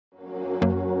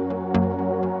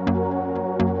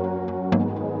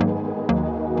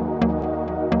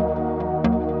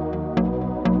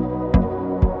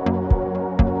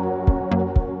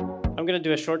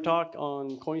do a short talk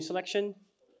on coin selection.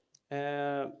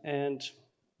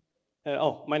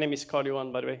 Oh, my name is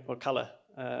Karl-Johan, by the way, or Kalle.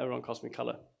 Everyone calls me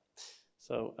Kalle.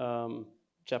 So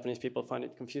Japanese people find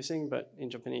it confusing, but in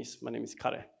Japanese, my name is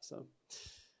Kalle. So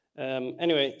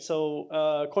anyway,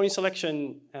 so coin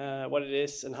selection, what it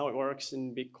is and how it works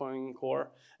in Bitcoin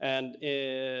Core. And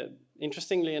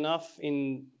interestingly enough,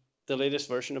 in the latest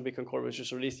version of Bitcoin Core, which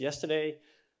was released yesterday,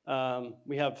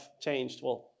 we have changed,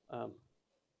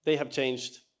 they have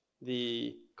changed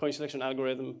the coin selection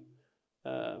algorithm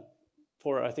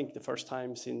for, I think, the first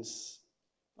time since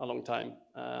a long time.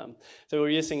 So we're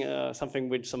using something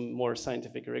with some more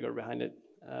scientific rigor behind it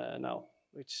now,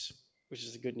 which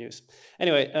is good news.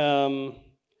 Anyway,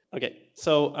 okay,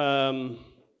 so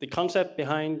the concept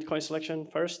behind coin selection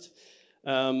first.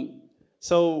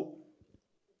 So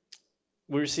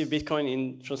we receive Bitcoin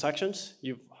in transactions.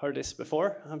 You've heard this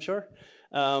before, I'm sure.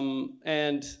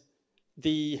 And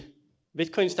the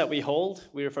Bitcoins that we hold,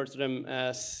 we refer to them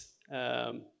as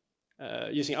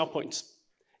using outpoints.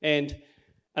 And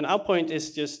an outpoint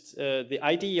is just the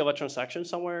ID of a transaction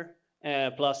somewhere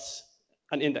plus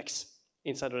an index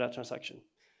inside of that transaction.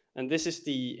 And this is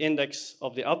the index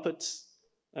of the outputs,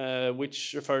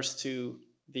 which refers to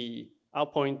the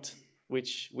outpoint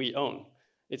which we own.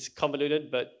 It's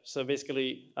convoluted, but so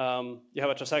basically you have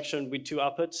a transaction with two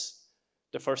outputs.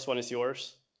 The first one is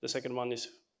yours. The second one is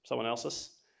someone else's.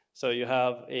 So you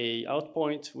have a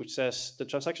outpoint which says the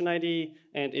transaction ID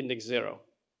and index 0,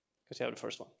 because you have the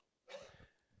first one.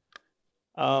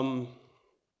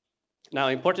 Now,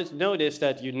 important to note is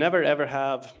that you never ever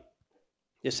have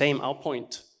the same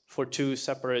outpoint for two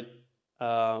separate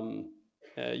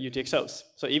UTXOs.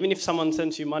 So even if someone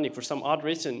sends you money for some odd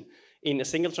reason, in a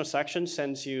single transaction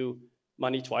sends you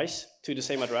money twice to the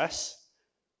same address.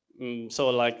 So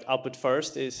like output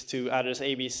first is to address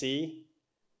ABC,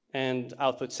 and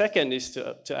output second is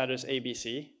to address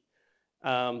ABC.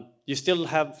 You still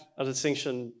have a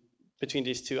distinction between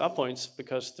these two outpoints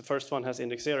because the first one has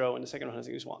index 0 and the second one has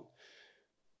index 1.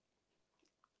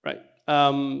 Right.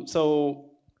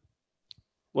 So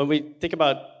when we think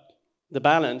about the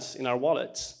balance in our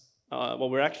wallets, what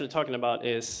we're actually talking about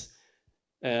is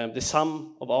the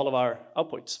sum of all of our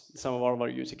outputs, the sum of all of our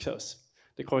UTXOs,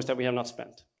 the coins that we have not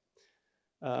spent.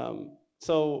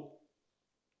 So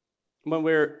when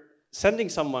we're sending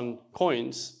someone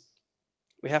coins,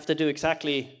 we have to do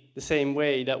exactly the same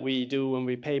way that we do when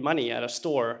we pay money at a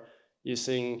store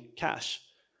using cash.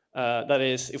 That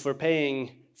is, if we're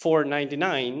paying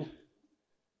 $4.99,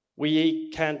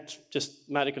 we can't just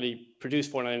magically produce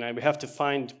 $4.99. We have to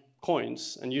find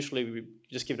coins, and usually we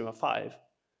just give them a 5.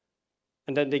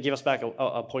 And then they give us back a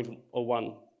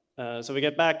 0.01. So we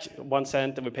get back 1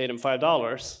 cent and we pay them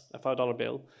 $5, a $5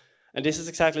 bill. And this is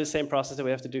exactly the same process that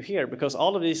we have to do here, because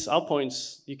all of these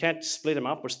outpoints, you can't split them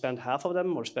up or spend half of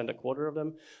them or spend a quarter of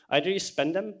them. Either you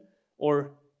spend them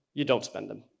or you don't spend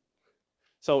them.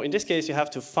 So in this case, you have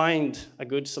to find a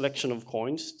good selection of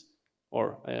coins,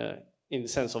 or in the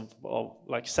sense of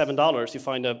like $7, you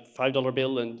find a $5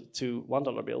 bill and two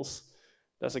 $1 bills.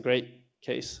 That's a great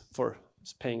case for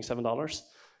paying $7.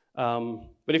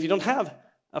 But if you don't have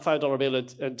a $5 bill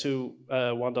and two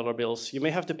 $1 bills, you may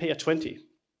have to pay a 20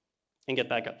 and get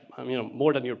back up.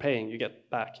 More than you're paying, you get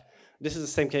back. This is the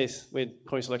same case with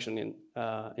coin selection in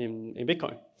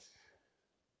Bitcoin.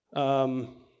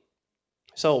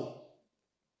 So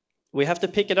we have to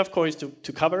pick enough coins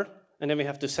to cover, and then we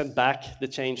have to send back the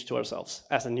change to ourselves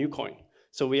as a new coin.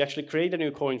 So we actually create a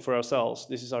new coin for ourselves.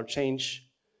 This is our change.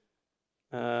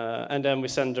 And then we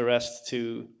send the rest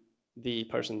to the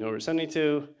person who we're sending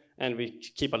to, and we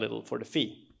keep a little for the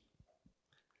fee.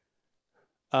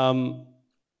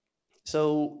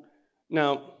 So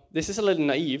now, this is a little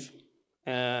naive,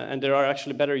 and there are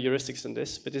actually better heuristics than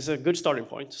this, but it's a good starting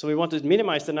point. So we want to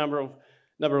minimize the number of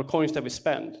coins that we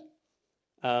spend.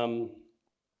 And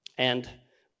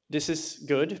this is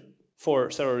good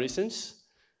for several reasons.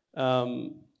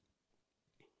 So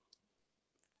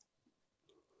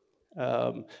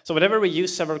whenever we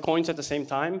use several coins at the same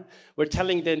time, we're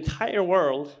telling the entire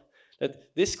world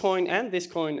that this coin and this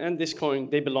coin and this coin,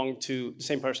 they belong to the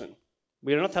same person.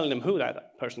 We are not telling them who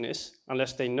that person is,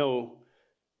 unless they know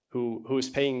who is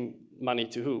paying money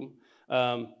to whom.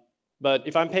 But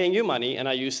if I'm paying you money and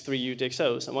I use 3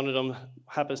 UTXOs, and one of them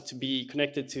happens to be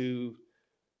connected to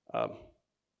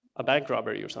a bank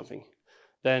robbery or something,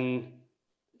 then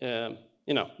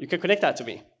you can connect that to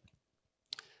me,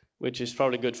 which is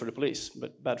probably good for the police,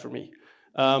 but bad for me.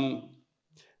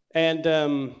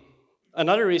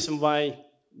 Another reason why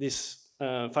this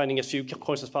finding as few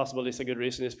coins as possible is a good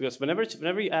reason is because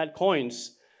whenever you add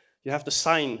coins, you have to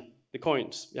sign the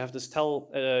coins. You have to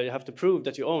you have to prove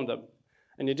that you own them.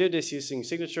 And you do this using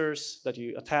signatures that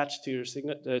you attach to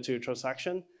your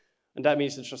transaction. And that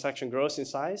means the transaction grows in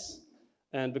size.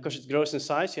 And because it grows in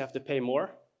size, you have to pay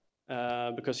more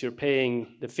because you're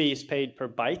paying the fees paid per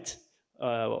byte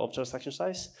of transaction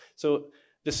size. So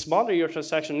the smaller your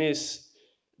transaction is,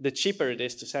 the cheaper it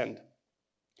is to send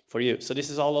for you. So this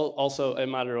is also a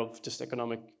matter of just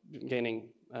economic gaining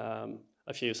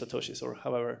a few satoshis or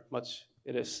however much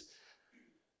it is.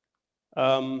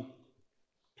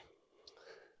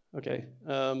 Okay,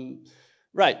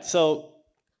 right, so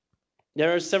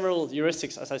there are several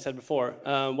heuristics, as I said before.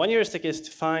 One heuristic is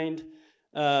to find,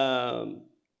 let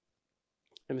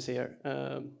me see here.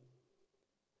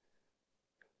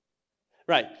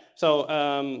 Right,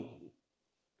 so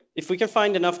if we can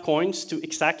find enough coins to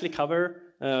exactly cover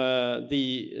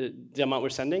the amount we're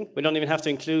sending, we don't even have to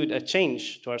include a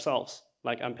change to ourselves.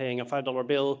 Like I'm paying a $5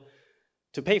 bill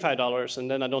to pay $5, and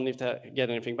then I don't need to get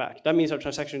anything back. That means our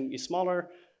transaction is smaller,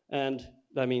 and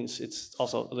that means it's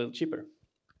also a little cheaper.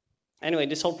 Anyway,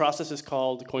 this whole process is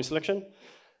called coin selection,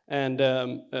 and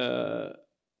a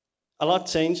lot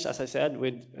changed, as I said,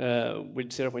 with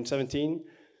 0.17.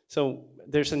 So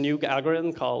there's a new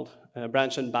algorithm called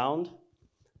branch and bound,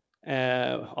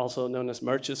 also known as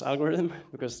Merge's algorithm,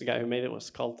 because the guy who made it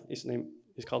his name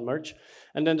is called Merge.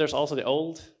 And then there's also the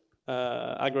old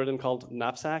algorithm called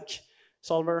knapsack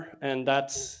solver, and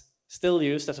that's still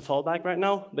used as a fallback right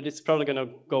now, but it's probably going to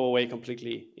go away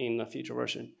completely in a future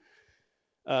version.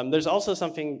 There's also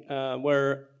something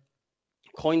where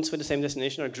coins with the same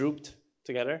destination are grouped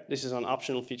together. This is an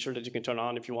optional feature that you can turn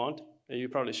on if you want. You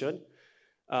probably should.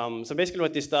 So basically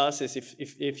what this does is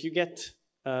if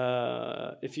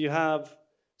you have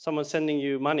someone sending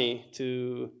you money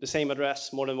to the same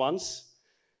address more than once,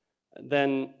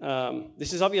 then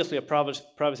this is obviously a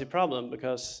privacy problem,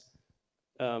 because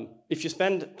if you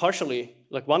spend partially,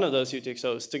 like one of those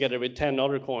UTXOs together with 10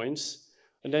 other coins,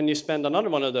 and then you spend another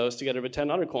one of those together with 10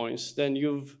 other coins, then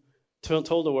you've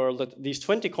told the world that these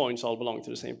 20 coins all belong to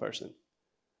the same person.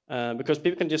 Because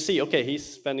people can just see, okay, he's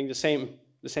spending he's spending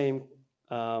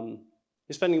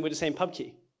with the same pub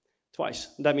key twice.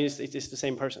 That means it is the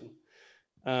same person.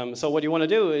 So what you want to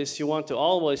do is you want to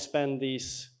always spend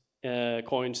these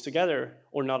coins together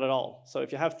or not at all. So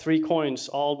if you have 3 coins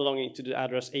all belonging to the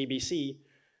address ABC,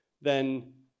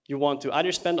 then you want to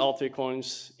either spend all 3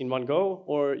 coins in one go,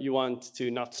 or you want to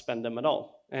not spend them at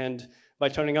all. And by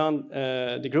turning on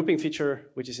the grouping feature,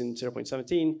 which is in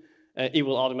 0.17, it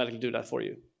will automatically do that for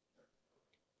you.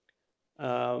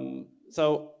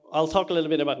 So I'll talk a little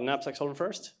bit about the knapsack solver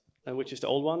first, which is the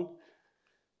old one.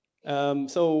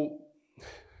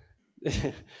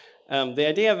 The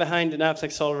idea behind the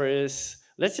knapsack solver is,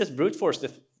 let's just brute force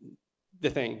the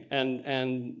thing,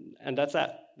 and that's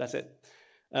that. That's it.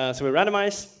 So we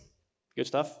randomize, good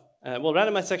stuff. Well,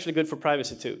 randomize is actually good for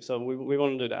privacy too, so we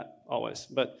want to do that always.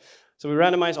 So we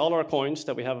randomize all our coins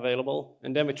that we have available,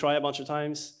 and then we try a bunch of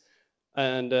times.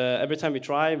 And every time we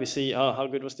try, we see, oh, how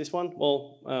good was this one?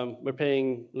 Well, we're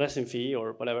paying less in fee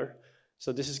or whatever,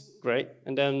 so this is great.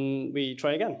 And then we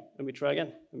try again, and we try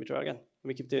again, and we try again, and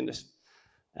we keep doing this.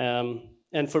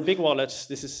 And for big wallets,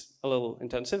 this is a little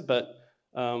intensive, but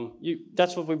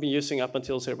that's what we've been using up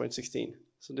until 0.16.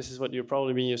 So this is what you've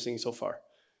probably been using so far.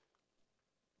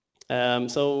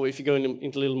 So if you go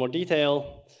into a little more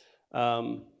detail,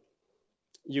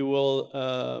 you will,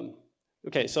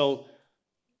 okay, so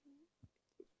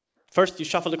first you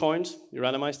shuffle the coins, you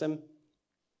randomize them,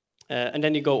 and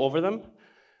then you go over them.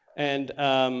 And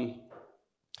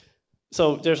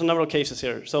so there's a number of cases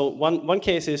here. So one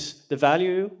case is the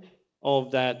value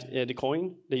of that the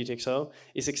coin, the UTXO,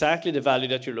 is exactly the value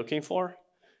that you're looking for.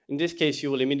 In this case,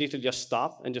 you will immediately just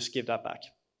stop and just give that back.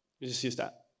 You just use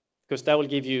that, because that will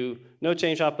give you no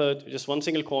change output, just one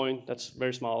single coin that's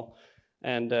very small,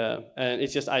 and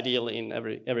it's just ideal in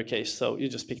every case. So you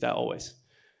just pick that always.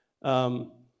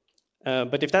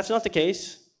 But if that's not the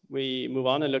case, we move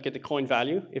on and look at the coin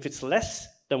value. If it's less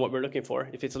than what we're looking for,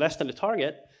 if it's less than the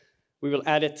target, we will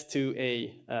add it to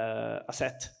a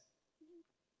set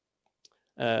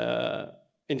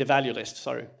in the value list,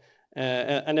 sorry.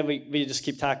 And then we just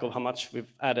keep track of how much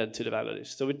we've added to the value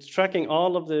list. So we're tracking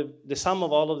all of the sum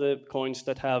of all of the coins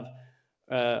that have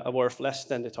a worth less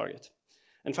than the target.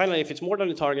 And finally, if it's more than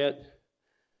the target,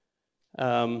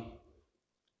 and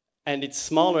it's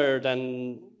smaller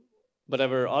than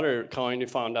whatever other coin you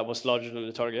found that was larger than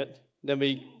the target, then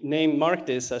we mark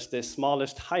this as the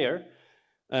smallest higher.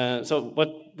 So what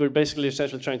we're basically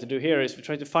essentially trying to do here is we're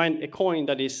trying to find a coin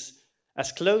that is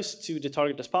as close to the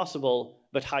target as possible,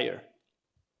 but higher.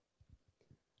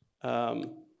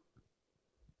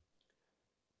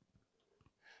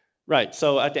 Right,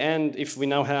 so at the end, if we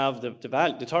now have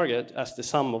the target as the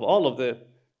sum of all of the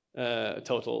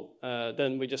total,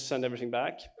 then we just send everything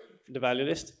back, the value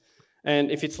list. And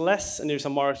if it's less and there's a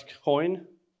marked coin,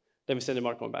 then we send the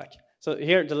marked coin back. So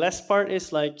here, the less part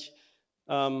is like,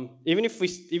 even if we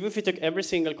took every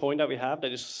single coin that we have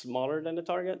that is smaller than the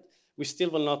target, we still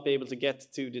will not be able to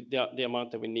get to the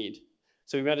amount that we need.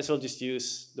 So we might as well just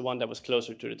use the one that was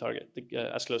closer to the target,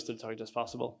 as close to the target as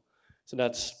possible. So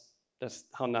that's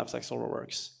how knapsack solver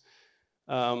works.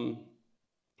 A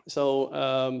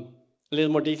little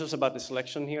more details about the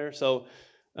selection here. So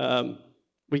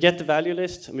we get the value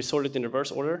list and we sort it in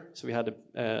reverse order. So we had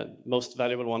the most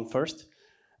valuable one first.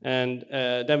 And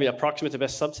then we approximate the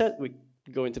best subset. We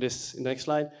go into this in the next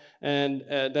slide. And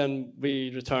then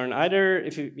we return either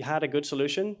if you had a good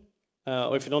solution,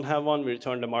 or if you don't have one, we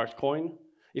return the marked coin.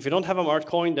 If you don't have a marked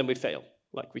coin, then we fail.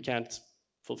 Like we can't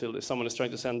fulfill this. Someone is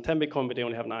trying to send 10 Bitcoin, but they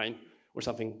only have 9 or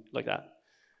something like that.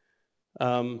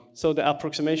 So the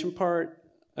approximation part,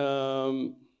 let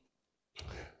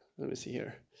me see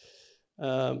here.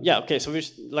 Yeah, okay, so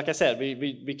like I said,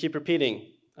 we keep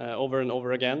repeating over and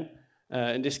over again.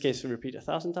 In this case, we repeat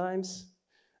 1,000 times.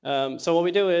 So what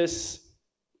we do is,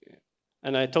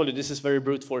 and I told you this is very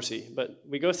brute forcey, but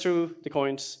we go through the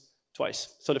coins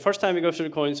twice. So the first time we go through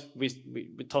the coins, we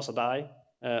toss a die.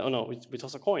 We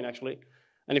toss a coin actually.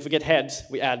 And if we get heads,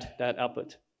 we add that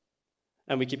output.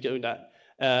 And we keep doing that.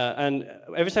 And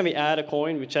every time we add a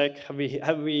coin, we check, are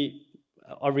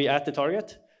we at the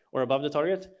target or above the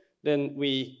target? Then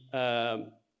we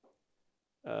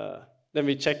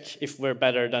check if we're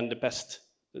better than the best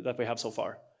that we have so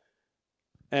far.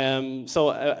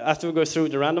 So after we go through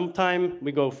the random time,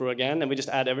 we go through again, and we just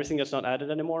add everything that's not added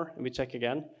anymore, and we check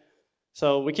again.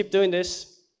 So we keep doing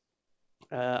this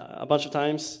a bunch of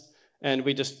times, and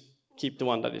we just keep the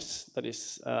one that is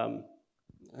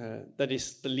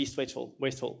the least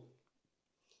wasteful.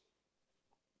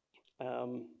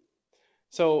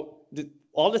 So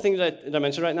all the things that I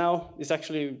mentioned right now is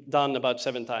actually done about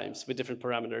 7 times with different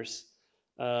parameters.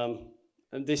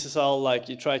 And this is all like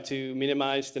you try to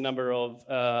minimize the number of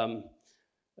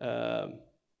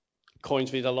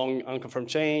coins with a long unconfirmed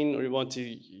chain, or you want to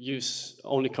use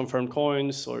only confirmed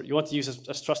coins, or you want to use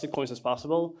as trusted coins as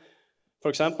possible. For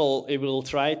example, it will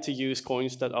try to use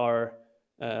coins that are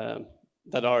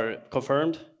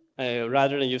confirmed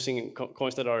rather than using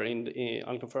coins that are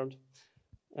unconfirmed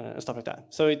and stuff like that.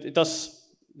 So it does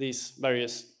these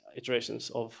various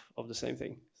iterations of the same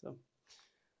thing.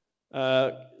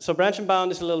 So branch and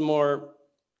bound is a little more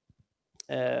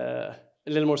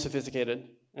sophisticated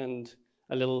and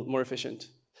a little more efficient.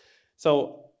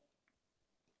 So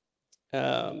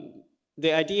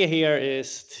the idea here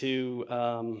is to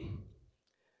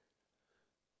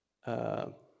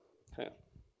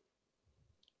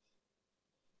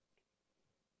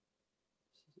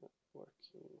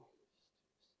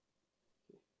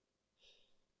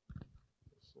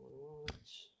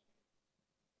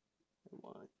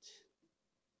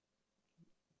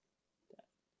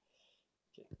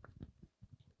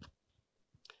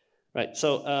Right,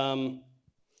 so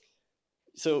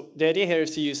the idea here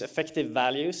is to use effective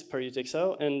values per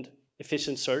UTXO and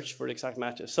efficient search for the exact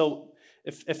matches. So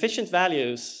effective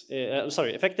values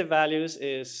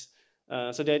is,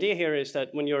 so the idea here is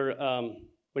that when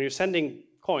you're sending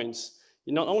coins,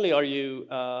 not only are you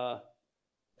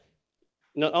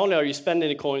spending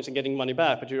the coins and getting money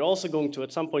back, but you're also going to,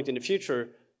 at some point in the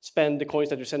future, spend the coins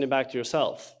that you're sending back to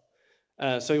yourself.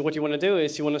 So what you want to do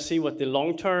is you want to see what the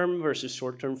long-term versus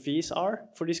short-term fees are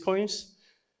for these coins,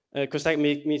 because that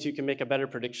means you can make a better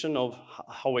prediction of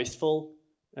how wasteful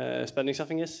spending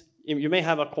something is. You may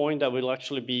have a coin that will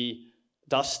actually be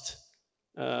dust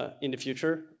in the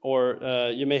future, or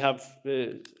you may have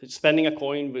spending a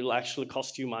coin will actually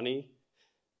cost you money.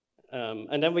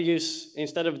 And then we use,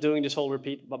 instead of doing this whole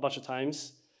repeat a bunch of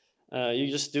times,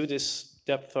 you just do this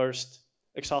depth-first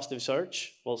exhaustive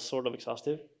search, well, sort of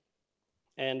exhaustive.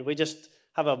 And we just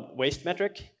have a waste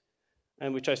metric,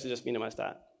 and we try to just minimize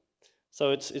that.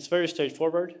 So it's very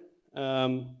straightforward.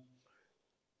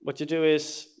 What you do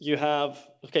is you have,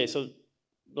 okay, so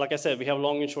like I said, we have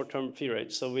long and short-term fee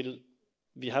rates. So we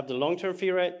have the long-term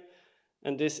fee rate,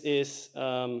 and this is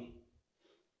the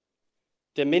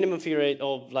minimum fee rate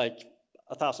of like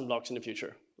 1,000 blocks in the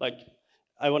future. Like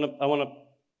I wanna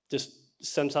just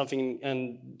send something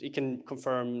and it can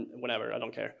confirm whenever, I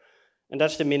don't care. And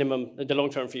that's the minimum, the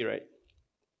long-term fee rate.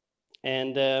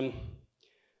 And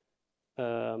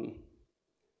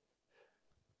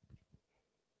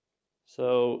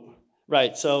so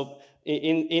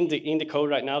in the code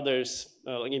right now, there's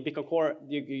in Bitcoin Core,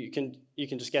 you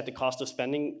can just get the cost of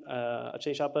spending a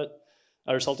change output.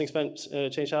 a resulting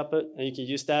change output, and you can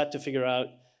use that to figure out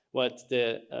what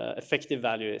the effective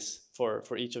value is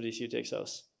for each of these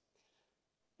UTXOs.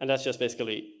 And that's just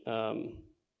basically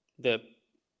the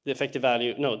effective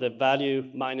value, no, the value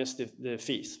minus the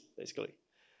fees, basically.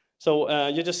 So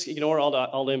you just ignore all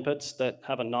the inputs that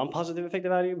have a non-positive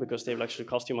effective value because they will actually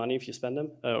cost you money if you spend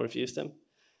them or if you use them.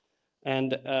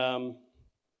 And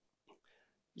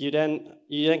you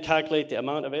then calculate the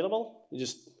amount available. You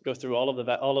just go through all of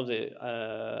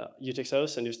the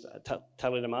UTXOs and just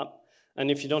tally them up. And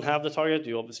if you don't have the target,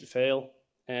 you obviously fail.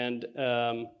 And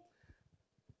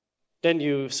then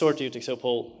you sort the UTXO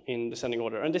pool in descending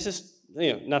order. And this is,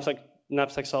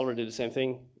 knapsack solver did the same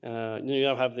thing. You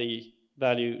now have the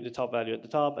value, the top value at the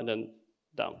top, and then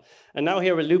down. And now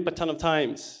here we loop a ton of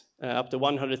times, up to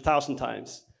 100,000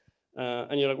 times.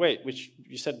 And you're like, wait, which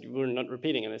you said you were not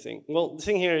repeating anything. Well, the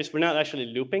thing here is we're not actually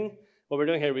looping. What we're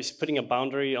doing here is putting a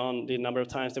boundary on the number of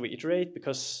times that we iterate,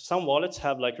 because some wallets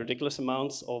have like ridiculous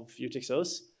amounts of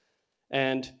UTXOs.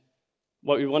 And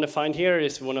what we want to find here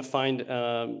is we want to find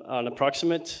an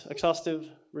approximate exhaustive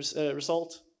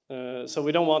result. So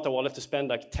we don't want the wallet to spend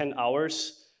like 10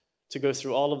 hours to go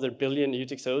through all of their billion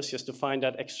UTXOs just to find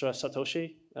that extra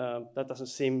Satoshi. That doesn't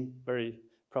seem very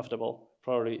profitable.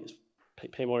 Probably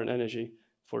pay more in energy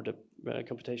for the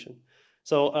computation.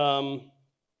 So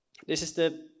this is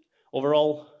the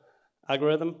overall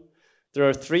algorithm. There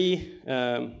are three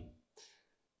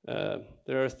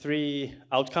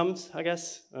outcomes, I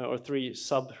guess, or three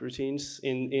subroutines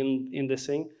in this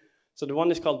thing. So the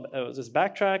one is called this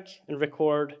backtrack and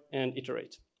record and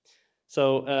iterate.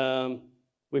 So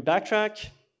we backtrack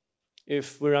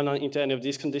if we run into any of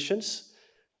these conditions.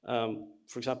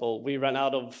 For example, we ran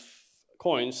out of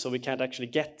coins, so we can't actually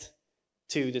get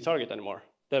to the target anymore.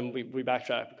 Then we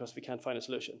backtrack because we can't find a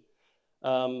solution.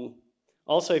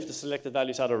 Also, if the selected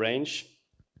value is out of range,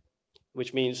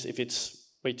 which means if it's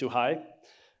way too high,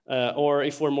 or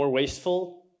if we're more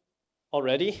wasteful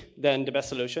already than the best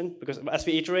solution, because as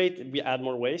we iterate, we add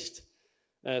more waste.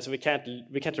 So we can't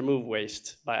remove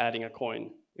waste by adding a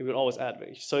coin. We will always add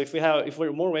waste. So if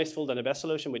we're more wasteful than the best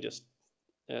solution, we just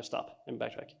stop and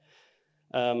backtrack.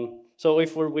 So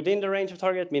if we're within the range of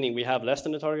target, meaning we have less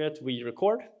than the target, we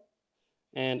record.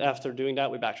 And after doing that,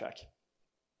 we backtrack.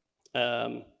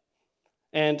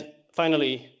 And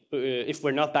finally, if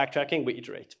we're not backtracking, we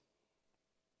iterate.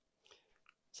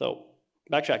 So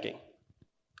backtracking.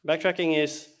 Backtracking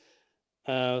is,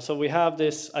 so we have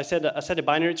this, I said a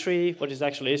binary tree. What it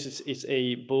actually is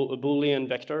a Boolean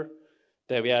vector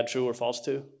that we add true or false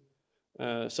to.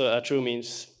 So a true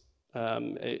means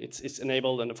it's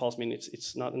enabled, and a false means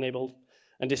it's not enabled.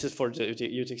 And this is for the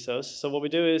UTXOs. So what we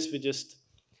do is we just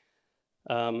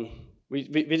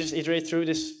iterate through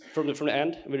this from the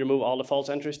end. We remove all the false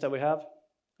entries that we have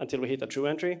until we hit a true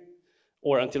entry,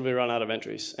 or until we run out of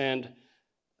entries. And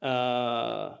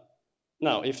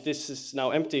now, if this is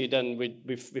now empty, then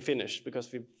we finished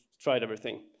because we've tried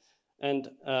everything. And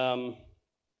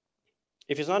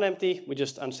if it's not empty, we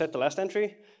just unset the last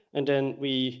entry, and then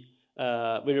we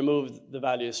remove the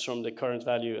values from the current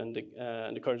value and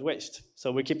the current waste.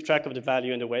 So we keep track of the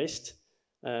value and the waste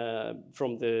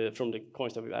from the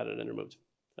coins that we've added and removed.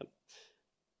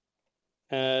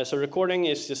 So recording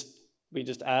is we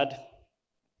just add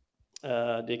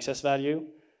the excess value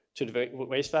to the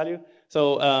waste value.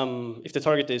 So if the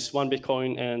target is 1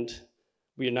 Bitcoin and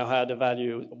we now had a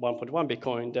value 1.1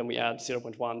 Bitcoin, then we add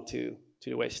 0.1 to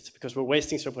the waste, because we're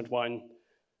wasting 0.1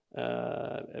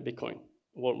 Bitcoin.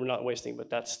 Well, we're not wasting, but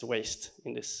that's the waste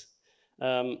in this.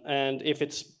 And if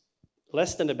it's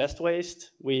less than the best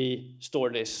waste, we store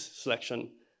this selection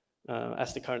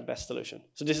as the current best solution.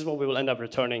 So this is what we will end up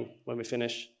returning when we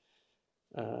finish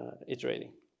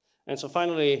iterating. And so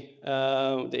finally,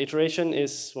 the iteration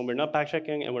is when we're not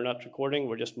backtracking and we're not recording,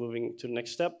 we're just moving to the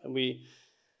next step, and we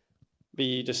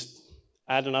just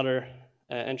add another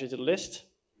entry to the list.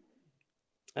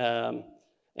 And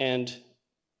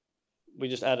we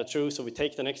just add a true, so we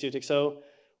take the next UTXO,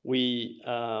 we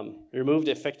remove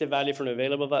the effective value from the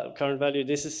available current value.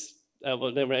 This is,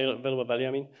 well, the available value,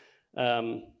 I mean.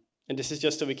 And this is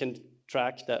just so we can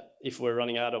track that if we're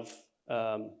running out of,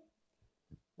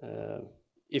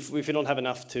 if we don't have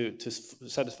enough to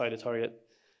satisfy the target.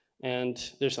 And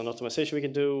there's some optimization we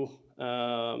can do.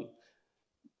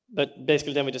 But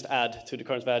basically then we just add to the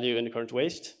current value and the current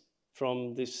waste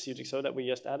from this UTXO that we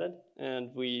just added,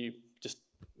 and we just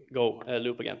go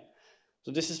loop again.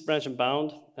 So this is branch and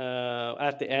bound.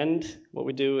 At the end, what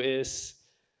we do is,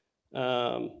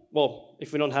 well,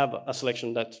 if we don't have a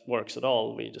selection that works at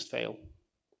all, we just fail.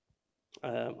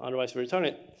 Otherwise, we return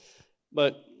it.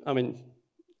 But I mean,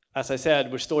 as I said,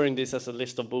 we're storing this as a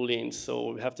list of booleans. So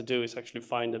what we have to do is actually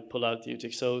find and pull out the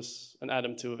UTXOs and add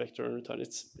them to a vector and return.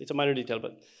 It's a minor detail,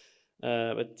 but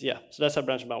yeah. So that's how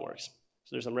branch and bound works.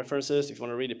 So there's some references. If you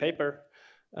want to read the paper,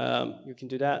 you can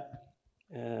do that.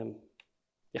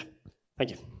 Yeah.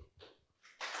 Thank you.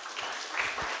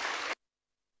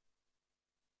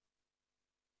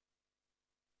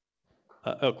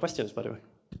 Oh, questions, by the way.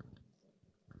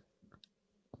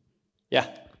 Yeah.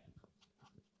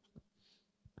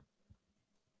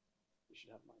 We should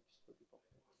have mics for people.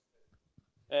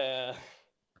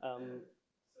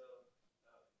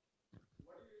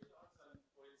 What are your thoughts on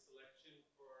coin selection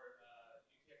for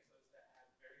UTXOs that have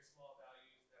very small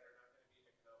values that are not going to be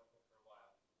economical for a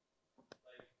while?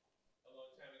 Like a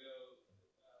long time ago,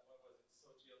 what was it?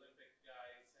 Sochi Olympic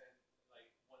guy sent like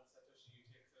 1 Satoshi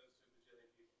UTXOs to a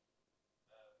bajillion people.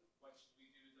 What should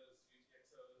we do with those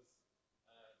UTXOs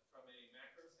from a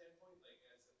macro standpoint, like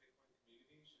as a Bitcoin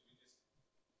community? Should we just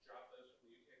drop those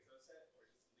from the UTXO set, or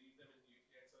just leave them in the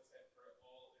UTXO set for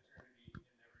all eternity and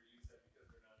never use them because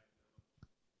they're not economical?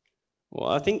 Well,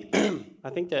 I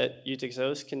think that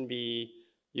UTXOs can be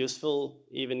useful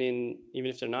even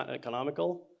if they're not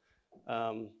economical.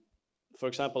 For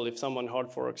example, if someone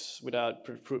hard forks without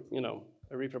a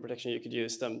repro protection, you could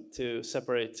use them to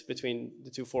separate between the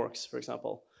two forks, for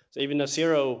example. So even a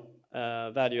zero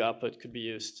value output could be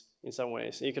used in some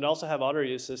ways. And you can also have other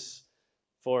uses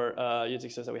for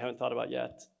UTXOs that we haven't thought about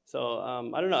yet. So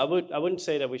I don't know. I wouldn't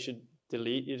say that we should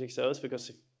delete UTXOs, because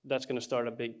if that's going to start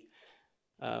a big.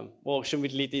 Well, should we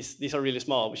delete these? These are really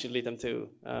small. We should delete them too.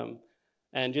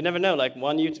 And you never know. Like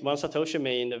one Satoshi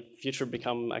may in the future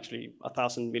become actually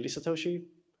 1,000 millisatoshi,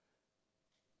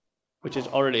 which it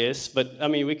already is. But I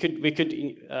mean, we could.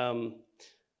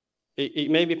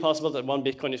 It may be possible that 1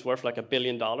 Bitcoin is worth like $1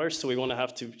 billion. So we want to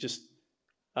have to just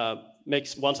make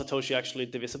 1 Satoshi actually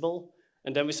divisible,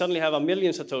 and then we suddenly have 1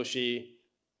 million Satoshi,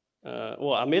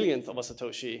 or 1/1,000,000th of a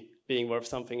Satoshi being worth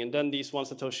something, and then these 1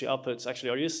 Satoshi outputs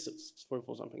actually are used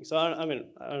for something. So I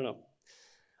mean, I don't know.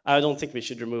 I don't think we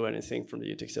should remove anything from the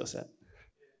UTXO set.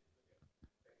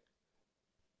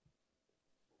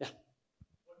 Yeah.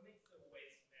 What makes the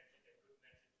waste metric a good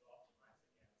metric to optimize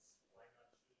against? Why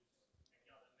not choose any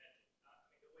other metric? I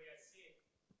mean, the way I see it,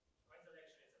 coin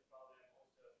selection is a problem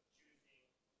also of choosing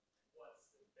what's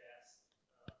the best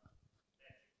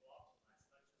metric to optimize,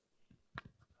 not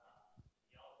just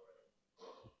the algorithm.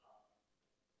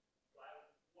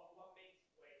 What makes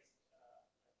waste a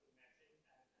good metric?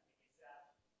 And I mean, is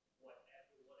that what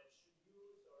every wallet should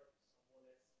use, or some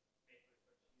wallets may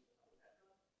prefer to use another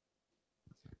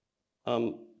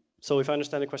metric? So if I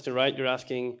understand the question right, you're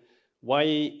asking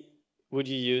why would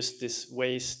you use this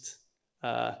waste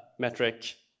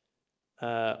metric,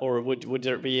 or would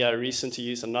there be a reason to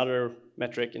use another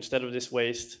metric instead of this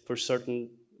waste for certain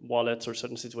wallets or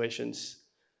certain situations?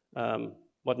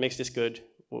 What makes this good?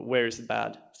 Where is it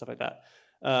bad? Stuff like that.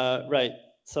 Right.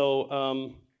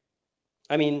 So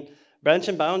I mean, branch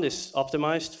and bound is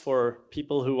optimized for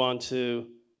people who want to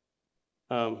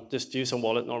just use a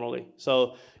wallet normally.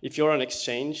 So if you're an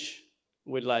exchange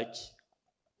with like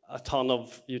a ton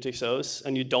of UTXOs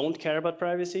and you don't care about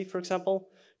privacy, for example,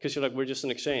 because you're like, we're just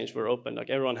an exchange, we're open, like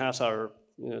everyone has our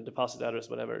deposit address,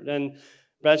 whatever, then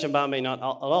branch and bound may not at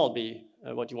all be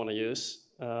what you want to use.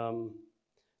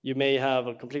 You may have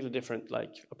a completely different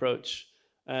like approach.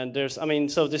 And there's, I mean,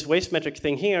 so this waste metric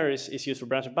thing here is used for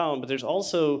branch and bound, but there's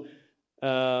also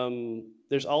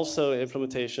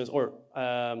implementations, or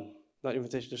not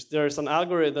implementations. There's an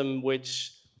algorithm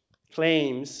which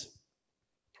claims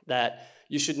that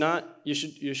you should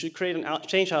create an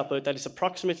change output that is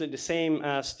approximately the same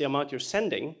as the amount you're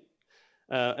sending.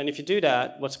 And if you do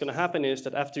that, what's going to happen is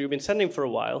that after you've been sending for a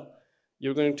while,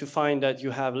 you're going to find that you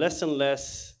have less and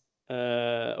less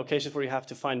occasions where you have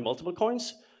to find multiple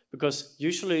coins, because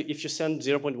usually if you send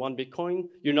 0.1 Bitcoin,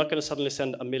 you're not going to suddenly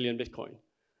send 1 million Bitcoin.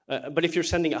 But if you're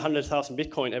sending 100,000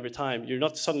 Bitcoin every time, you're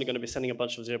not suddenly going to be sending a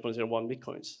bunch of 0.01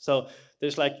 Bitcoins. So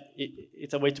there's like,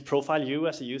 it's a way to profile you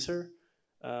as a user.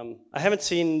 I haven't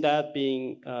seen that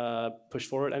being pushed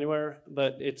forward anywhere,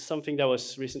 but it's something that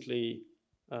was recently,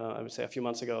 I would say a few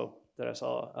months ago, that I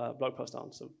saw a blog post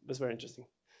on. So it was very interesting.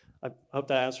 I hope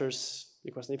that answers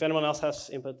your question. If anyone else has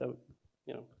input, that,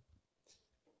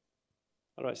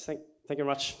 Otherwise, thank you very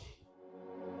much.